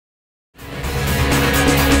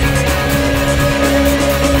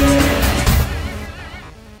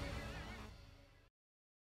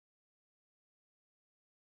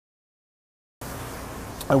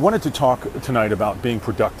I wanted to talk tonight about being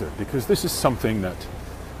productive because this is something that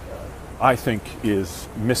I think is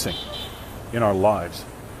missing in our lives.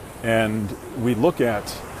 And we look at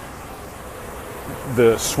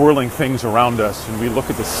the swirling things around us, and we look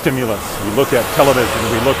at the stimulus, we look at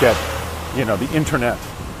television, we look at, the internet,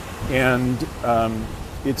 and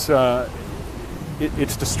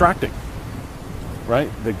it's distracting, right?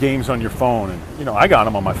 The games on your phone, and I got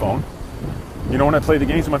them on my phone. When I play the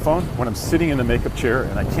games on my phone, when I'm sitting in the makeup chair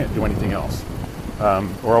and I can't do anything else,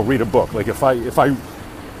 or I'll read a book. Like if I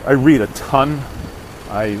read a ton,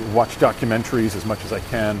 I watch documentaries as much as I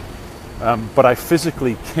can, but I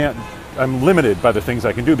physically can't. I'm limited by the things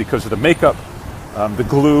I can do because of the makeup, the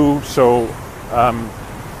glue. So,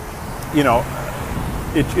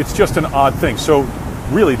 it's just an odd thing. So,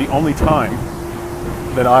 really, the only time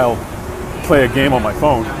that I'll play a game on my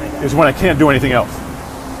phone is when I can't do anything else,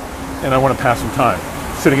 and I want to pass some time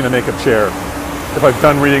sitting in the makeup chair. If I've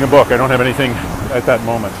done reading a book, I don't have anything at that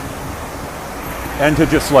moment, and to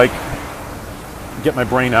just get my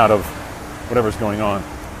brain out of whatever's going on.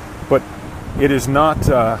 But it is not.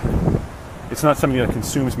 It's not something that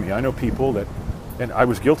consumes me. I know people that, and I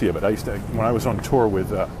was guilty of it. When I was on tour with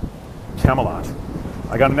Camelot,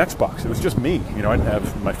 I got an Xbox. It was just me. I didn't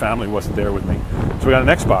have, my family wasn't there with me. So we got an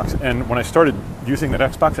Xbox. And when I started using that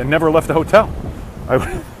Xbox, I never left the hotel.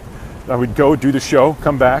 I would go do the show,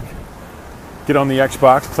 come back, get on the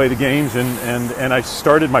Xbox, play the games, and I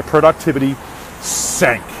started, my productivity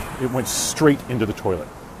sank. It went straight into the toilet.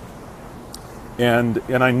 And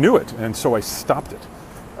I knew it, and so I stopped it.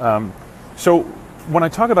 So when I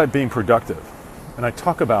talk about being productive, and I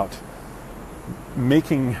talk about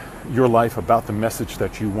making your life about the message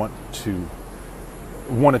that you want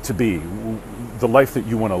it to be, the life that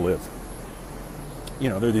you want to live.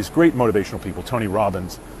 There are these great motivational people, Tony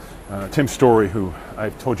Robbins, Tim Story, who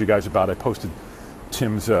I've told you guys about. I posted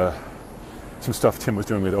Tim's some stuff Tim was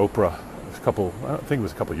doing with Oprah I think it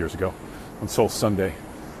was a couple of years ago on Soul Sunday.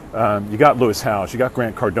 You got Lewis Howes, you got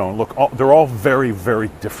Grant Cardone. Look, they're all very, very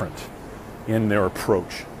different in their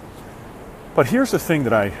approach. But here's the thing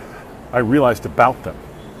that I realized about them.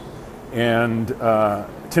 And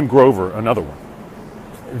Tim Grover, another one.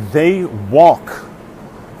 They walk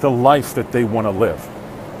the life that they want to live,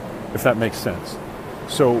 if that makes sense.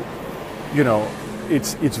 So,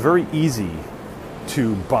 it's very easy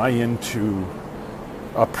to buy into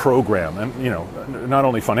a program, and not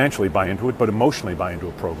only financially buy into it, but emotionally buy into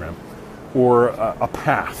a program or a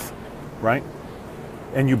path, right?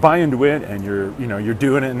 And you buy into it, and you're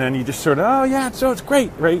doing it, and then you just sort of, oh yeah, so it's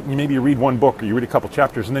great, right? And maybe you read one book or you read a couple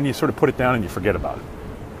chapters, and then you sort of put it down and you forget about it.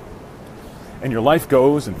 And your life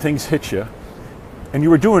goes, and things hit you, and you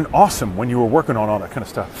were doing awesome when you were working on all that kind of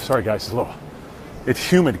stuff. Sorry guys,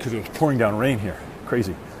 it's humid because it was pouring down rain here.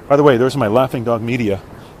 Crazy. By the way, there's my Laughing Dog Media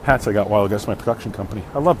hats I got a while ago. It's my production company.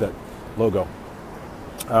 I love that logo.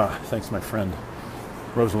 Thanks to my friend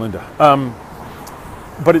Rosalinda.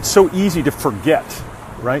 But it's so easy to forget,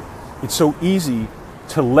 right? It's so easy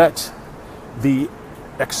to let the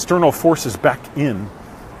external forces back in,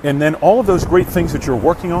 and then all of those great things that you're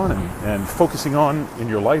working on and focusing on in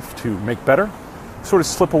your life to make better sort of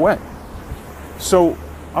slip away. So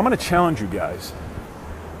I'm going to challenge you guys,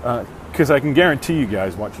 because I can guarantee you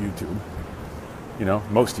guys watch YouTube.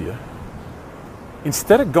 Most of you.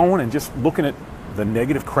 Instead of going and just looking at the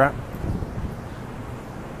negative crap,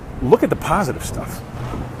 look at the positive stuff.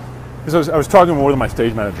 Because I was talking with one of my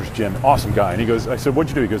stage managers, Jim, awesome guy, and he goes, I said,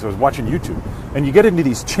 what'd you do? He goes, I was watching YouTube. And you get into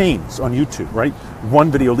these chains on YouTube, right?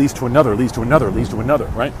 One video leads to another, leads to another, leads to another,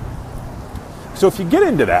 right? So if you get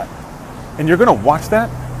into that, and you're going to watch that,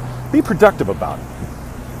 be productive about it.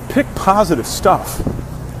 Pick positive stuff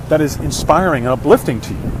that is inspiring and uplifting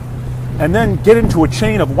to you. And then get into a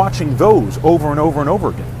chain of watching those over and over and over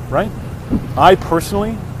again, right? I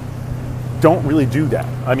personally don't really do that.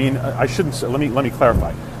 I mean, I shouldn't say, let me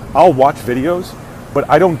clarify. I'll watch videos, but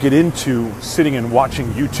I don't get into sitting and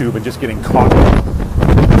watching YouTube and just getting caught up.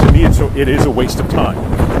 To me, it is a waste of time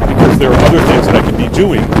because there are other things that I can be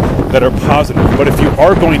doing that are positive. But if you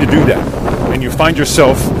are going to do that and you find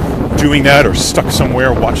yourself doing that or stuck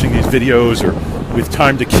somewhere watching these videos or with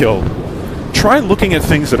time to kill, try looking at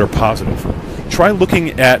things that are positive. Try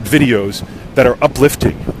looking at videos that are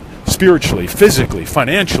uplifting, spiritually, physically,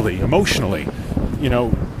 financially, emotionally,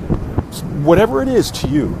 whatever it is to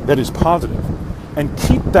you that is positive, and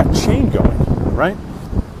keep that chain going, right?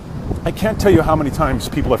 I can't tell you how many times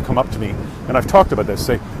people have come up to me, and I've talked about this,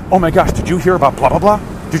 say, oh my gosh, did you hear about blah, blah,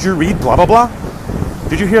 blah? Did you read blah, blah, blah?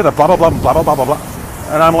 Did you hear the blah, blah, blah, blah, blah, blah, blah, blah?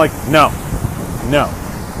 And I'm like, no.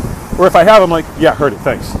 Or if I have, I'm like, yeah, heard it,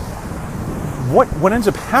 thanks. What ends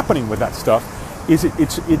up happening with that stuff is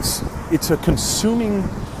it's a consuming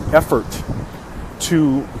effort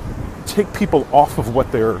to take people off of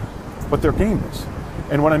what their game is.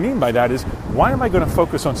 And what I mean by that is, why am I going to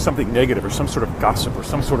focus on something negative or some sort of gossip or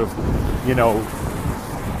some sort of,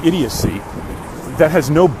 idiocy that has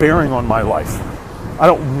no bearing on my life? I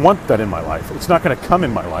don't want that in my life. It's not going to come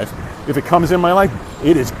in my life. If it comes in my life,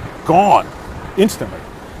 it is gone instantly.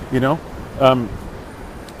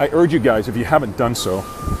 I urge you guys, if you haven't done so,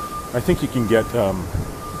 I think you can get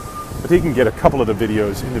a couple of the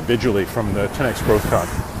videos individually from the 10X Growth Con.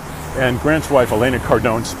 And Grant's wife, Elena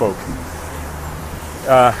Cardone, spoke.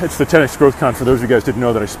 It's the 10X Growth Con, for those of you guys who didn't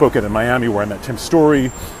know, that I spoke at in Miami, where I met Tim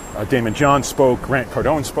Story, Damon John spoke, Grant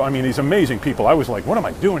Cardone spoke. I mean, these amazing people. I was like, what am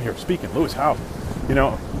I doing here speaking? Lewis Howe.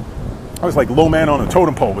 I was like low man on a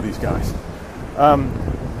totem pole with these guys.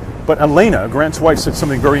 But Elena, Grant's wife, said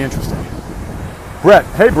something very interesting. Brett,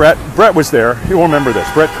 hey Brett. Brett was there. You will remember this.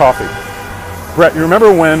 Brett Coffey. Brett, you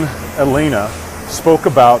remember when Elena spoke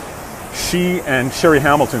about she and Sherry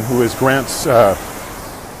Hamilton, who is Grant's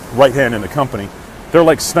right hand in the company, they're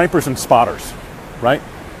like snipers and spotters, right?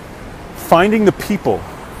 Finding the people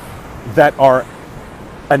that are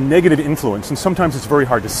a negative influence, and sometimes it's very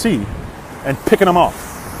hard to see, and picking them off.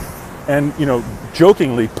 And,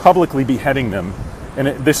 jokingly, publicly beheading them. And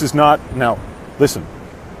this is not, now, listen,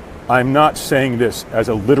 I'm not saying this as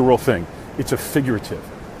a literal thing. It's a figurative,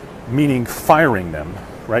 meaning firing them,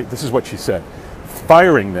 right? This is what she said.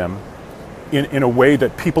 Firing them in a way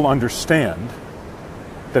that people understand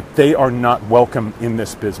that they are not welcome in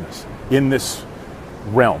this business, in this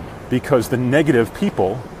realm, because the negative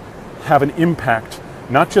people have an impact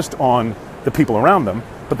not just on the people around them,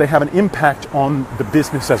 but they have an impact on the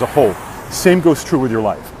business as a whole. Same goes true with your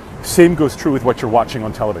life. Same goes true with what you're watching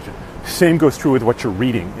on television. Same goes true with what you're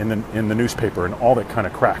reading in the newspaper and all that kind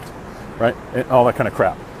of crap, right? And all that kind of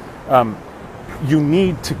crap. You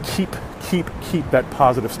need to keep that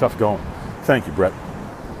positive stuff going. Thank you, Brett.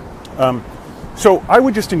 So I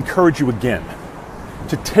would just encourage you again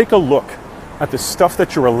to take a look at the stuff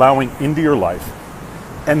that you're allowing into your life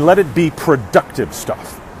and let it be productive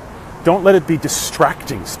stuff. Don't let it be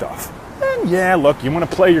distracting stuff. And yeah, look, you want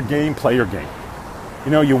to play your game, play your game.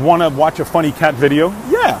 You want to watch a funny cat video?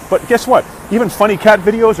 Yeah, but guess what? Even funny cat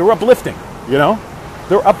videos are uplifting,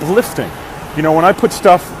 They're uplifting. When I put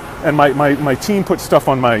stuff, and my team puts stuff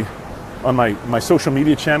on my social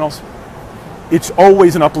media channels, it's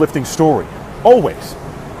always an uplifting story. Always.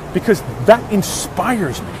 Because that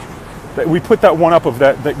inspires me. That we put that one up of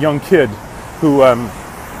that young kid who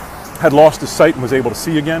had lost his sight and was able to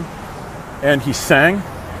see again. And he sang.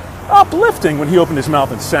 Uplifting when he opened his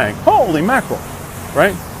mouth and sang. Holy mackerel.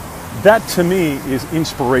 Right? That to me is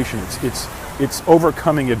inspiration. It's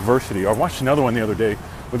overcoming adversity. I watched another one the other day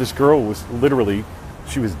where this girl was literally,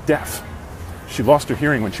 she was deaf. She lost her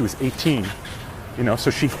hearing when she was 18. So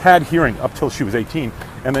she had hearing up till she was 18,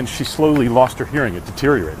 and then she slowly lost her hearing. It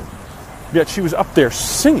deteriorated. Yet she was up there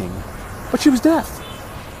singing, but she was deaf.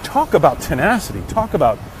 Talk about tenacity. Talk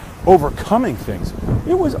about overcoming things.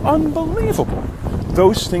 It was unbelievable.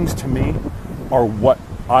 Those things to me are what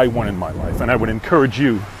I want in my life, and I would encourage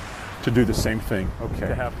you to do the same thing.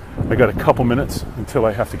 Okay, I got a couple minutes until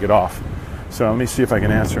I have to get off, so let me see if I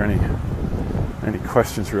can answer any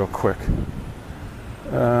questions real quick.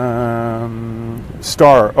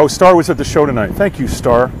 Star. Oh, Star was at the show tonight. Thank you,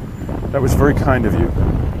 Star. That was very kind of you.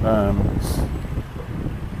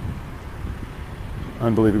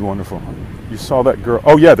 Unbelievably wonderful. You saw that girl.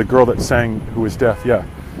 Oh, yeah, the girl that sang who was deaf. Yeah.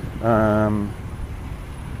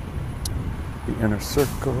 The Inner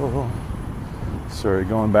Circle. Sorry,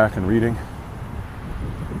 going back and reading.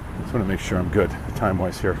 Just want to make sure I'm good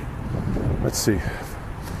time-wise here. Let's see.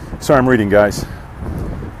 Sorry, I'm reading, guys.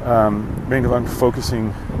 Maybe I'm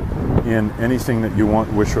focusing in anything that you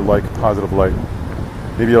want, wish, or like, positive light.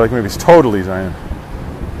 Maybe you like movies. Totally, Zion.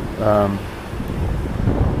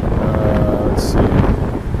 Let's see.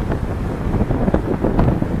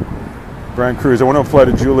 Brian Cruz, I want to apply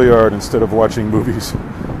to Juilliard instead of watching movies.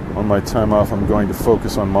 On my time off, I'm going to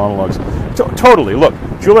focus on monologues. Totally. Look,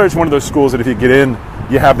 Juilliard is one of those schools that if you get in,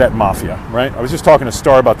 you have that mafia, right? I was just talking to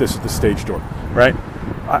Star about this at the stage door, right?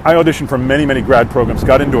 I auditioned for many, many grad programs,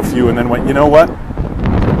 got into a few, and then went, you know what?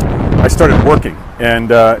 I started working,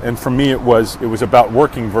 and for me, it was about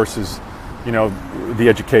working versus, the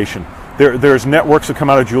education. There's networks that come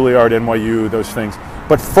out of Juilliard, NYU, those things,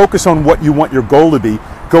 but focus on what you want your goal to be.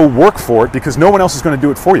 Go work for it, because no one else is going to do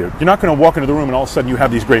it for you. You're not going to walk into the room and all of a sudden you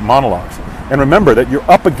have these great monologues. And remember that you're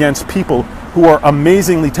up against people who are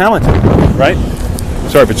amazingly talented, right?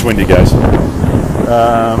 Sorry if it's windy, guys.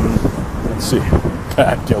 Let's see.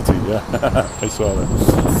 Guilty, yeah. I saw that.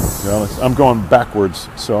 Well, I'm going backwards,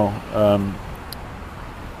 so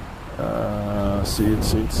see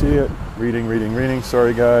it. Reading.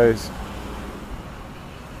 Sorry, guys.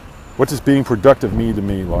 What does being productive mean to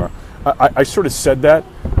me, Laura? I sort of said that.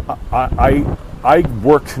 I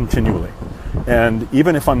work continually, and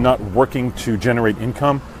even if I'm not working to generate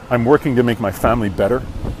income, I'm working to make my family better.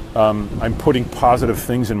 I'm putting positive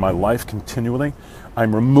things in my life continually.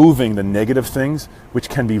 I'm removing the negative things, which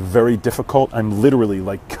can be very difficult. I'm literally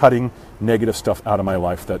like cutting negative stuff out of my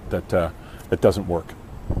life that doesn't work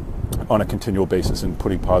on a continual basis and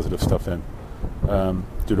putting positive stuff in.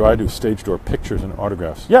 Do I do stage door pictures and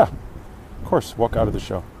autographs? Yeah, of course. Walk out of the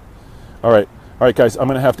show. All right, guys. I'm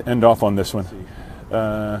going to have to end off on this one.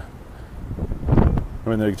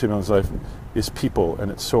 When negativity in one's life is people, and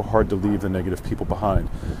it's so hard to leave the negative people behind.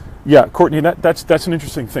 Yeah, Courtney, that's an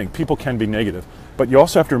interesting thing. People can be negative, but you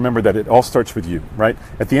also have to remember that it all starts with you, right?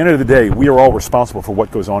 At the end of the day, we are all responsible for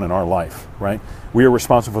what goes on in our life, right? We are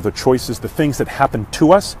responsible for the choices, the things that happen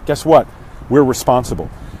to us. Guess what? We're responsible.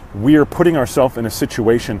 We are putting ourselves in a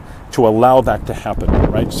situation to allow that to happen,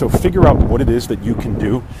 right? So figure out what it is that you can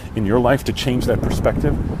do in your life to change that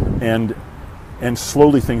perspective, and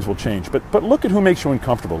slowly things will change. But look at who makes you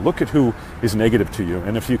uncomfortable. Look at who is negative to you.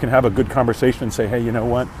 And if you can have a good conversation and say, hey, you know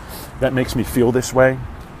what? That makes me feel this way.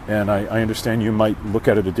 And I understand you might look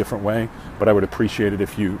at it a different way, but I would appreciate it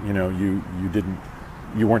if you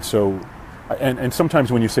weren't so, and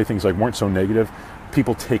sometimes when you say things like weren't so negative,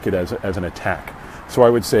 people take it as an attack. So I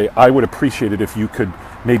would say, I would appreciate it if you could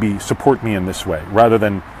maybe support me in this way, rather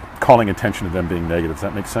than calling attention to them being negative. Does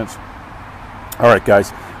that make sense? All right,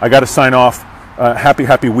 guys, I got to sign off.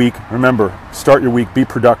 Happy week. Remember, start your week, be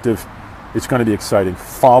productive. It's going to be exciting.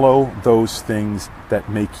 Follow those things that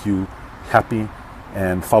make you happy,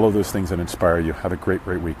 and follow those things that inspire you. Have a great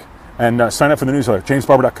week. And sign up for the newsletter,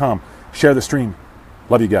 jamesbarbour.com. Share the stream.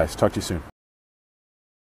 Love you guys. Talk to you soon.